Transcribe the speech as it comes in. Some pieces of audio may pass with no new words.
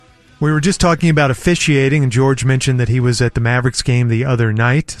We were just talking about officiating, and George mentioned that he was at the Mavericks game the other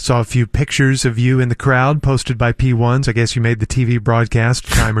night. Saw a few pictures of you in the crowd posted by P1s. I guess you made the TV broadcast a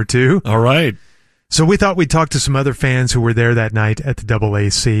time or two. All right. So we thought we'd talk to some other fans who were there that night at the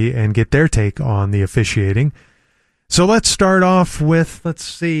AAC and get their take on the officiating. So let's start off with,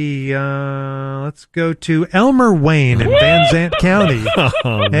 let's go to Elmer Wayne in Van Zant County.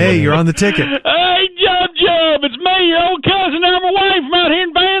 Hey, you're on the ticket. Hey, Jub, it's me, your old cousin Elmer Wayne from out here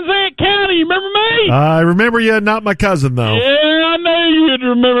in Van Zant County. You remember me? I remember you, not my cousin, though. Yeah, I knew you'd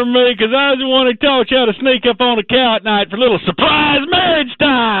remember me because I was the one who taught you how to sneak up on a cow at night for a little surprise marriage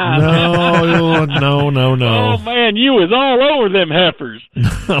time. No. Oh, man, you was all over them heifers.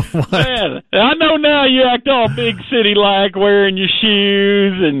 What? Man, I know now you act all big city-like, wearing your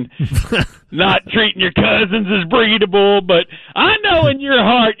shoes and not treating your cousins as breedable, but I know in your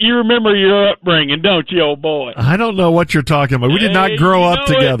heart you remember your upbringing, don't you, old boy? I don't know what you're talking about. We did not grow up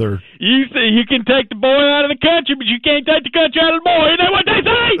together. You say you can take the boy out of the country, but you can't take the country out of the boy. Isn't that what they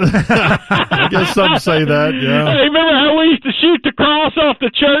say? I guess some say that, yeah. Hey, remember how we used to shoot the cross off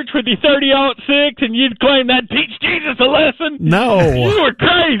the church with the 30-06 and you'd claim that'd teach Jesus a lesson? No. You were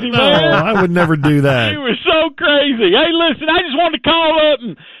crazy, man. No, I would never do that. You were so crazy. Hey, listen, I just wanted to call up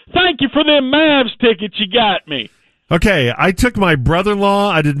and thank you for them Mavs tickets you got me. Okay, I took my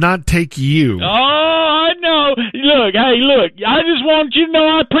brother-in-law. I did not take you. Oh, I know. Look, I just want you to know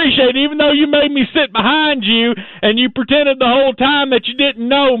I appreciate it, even though you made me sit behind you and you pretended the whole time that you didn't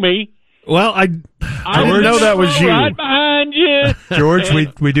know me. Well, I didn't know that was you. Right behind you. George,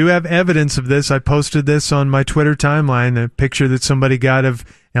 we do have evidence of this. I posted this on my Twitter timeline, a picture that somebody got of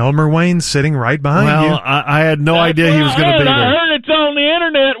Elmer Wayne sitting right behind you. Well, I had no idea he was going to be there. I heard it's on the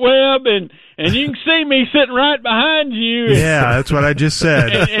internet web, and you can see me sitting right behind you. Yeah, that's what I just said.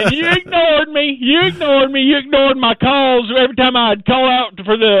 And you ignored me. You ignored my calls every time I'd call out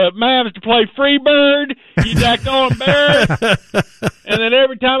for the Mavs to play Freebird. You'd act all embarrassed. And then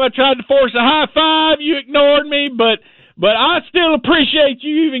every time I tried to force a high five, you ignored me. But I still appreciate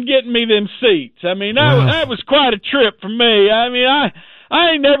you even getting me them seats. I mean, that was quite a trip for me. I mean,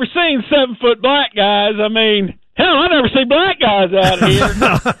 I ain't never seen 7-foot black guys. I mean, hell, I never see black guys out here.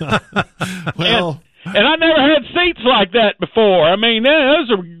 Well, and I never had seats like that before. I mean,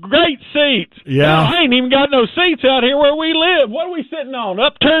 those are great seats. Yeah. Hell, I ain't even got no seats out here where we live. What are we sitting on?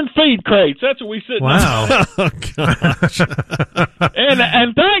 Upturned feed crates. That's what we sitting on. Wow. oh, gosh.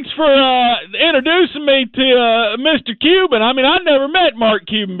 And thanks for introducing me to Mr. Cuban. I mean, I never met Mark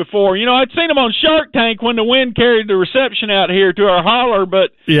Cuban before. You know, I'd seen him on Shark Tank when the wind carried the reception out here to our holler,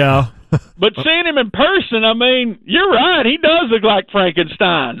 but Yeah. But seeing him in person, I mean, you're right. He does look like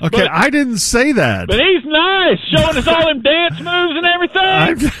Frankenstein. Okay, I didn't say that. But he's nice, showing us all them dance moves and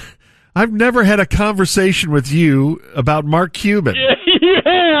everything. I've never had a conversation with you about Mark Cuban. Yeah, you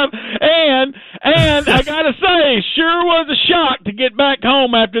have. And I got to say, sure was a shock to get back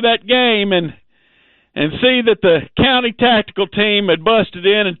home after that game and see that the county tactical team had busted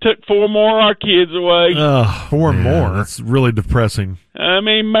in and took 4 more of our kids away. Oh, 4 more? That's really depressing. I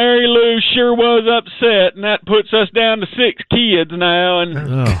mean, Mary Lou sure was upset, and that puts us down to 6 kids now,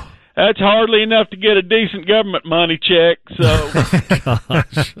 and that's hardly enough to get a decent government money check. So,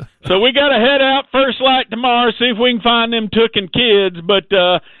 Gosh. So we got to head out first light tomorrow, see if we can find them tooken kids, but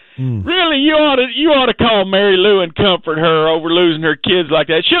really, you ought to call Mary Lou and comfort her over losing her kids like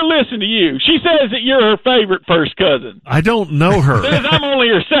that. She'll listen to you. She says that you're her favorite first cousin. I don't know her. Says I'm only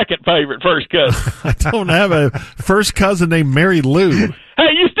her second favorite first cousin. I don't have a first cousin named Mary Lou.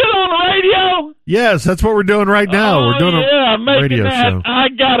 Hey, you still on the radio? Yes, that's what we're doing right now. We're doing a radio show. I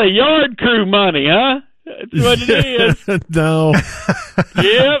got a yard crew money, huh? That's what it is. No.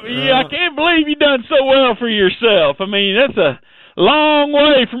 Yeah, I can't believe you done so well for yourself. I mean, that's a long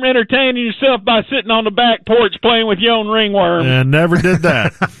way from entertaining yourself by sitting on the back porch playing with your own ringworm. And never did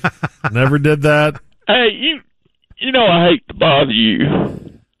that. Never did that. Hey, you know I hate to bother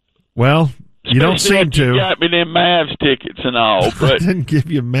you. Well, you don't seem to. You got me them Mavs tickets and all, I but didn't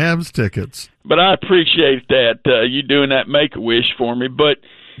give you Mavs tickets. But I appreciate that you doing that Make-A-Wish for me. But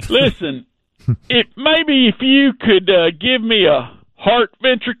listen, maybe if you could give me a heart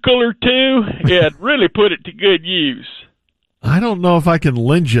ventricle or two, it'd really put it to good use. I don't know if I can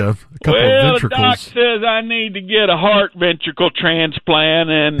lend you a couple of ventricles. The doc says I need to get a heart ventricle transplant,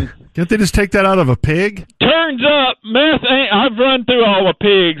 and can't they just take that out of a pig? Turns up, methane. I've run through all the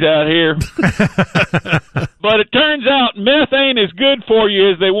pigs out here, but it turns out meth ain't as good for you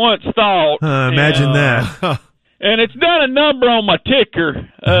as they once thought. Imagine that. And it's done a number on my ticker.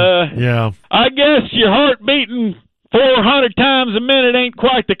 Yeah. I guess your heart beating 400 times a minute ain't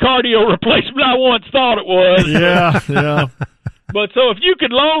quite the cardio replacement I once thought it was. Yeah. But so if you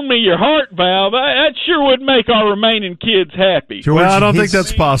could loan me your heart valve, that sure would make our remaining kids happy. George, well, I don't think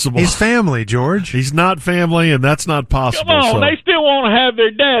that's possible. He's family, George. He's not family, and that's not possible. Come on, so. they still want to have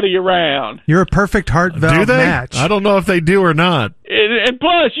their daddy around. You're a perfect heart valve Do they? match. I don't know if they do or not. And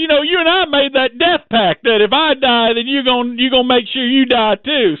plus, you and I made that death pact that if I die, then you're gonna make sure you die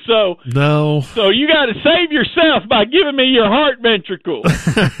too. So you got to save yourself by giving me your heart ventricle.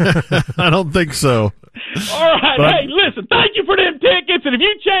 I don't think so. All right, hey, listen, thank you for them tickets, and if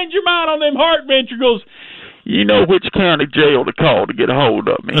you change your mind on them heart ventricles, you know which county jail to call to get a hold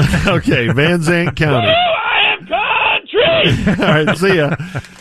of me. Okay, Van Zandt County. I am country. All right, see ya.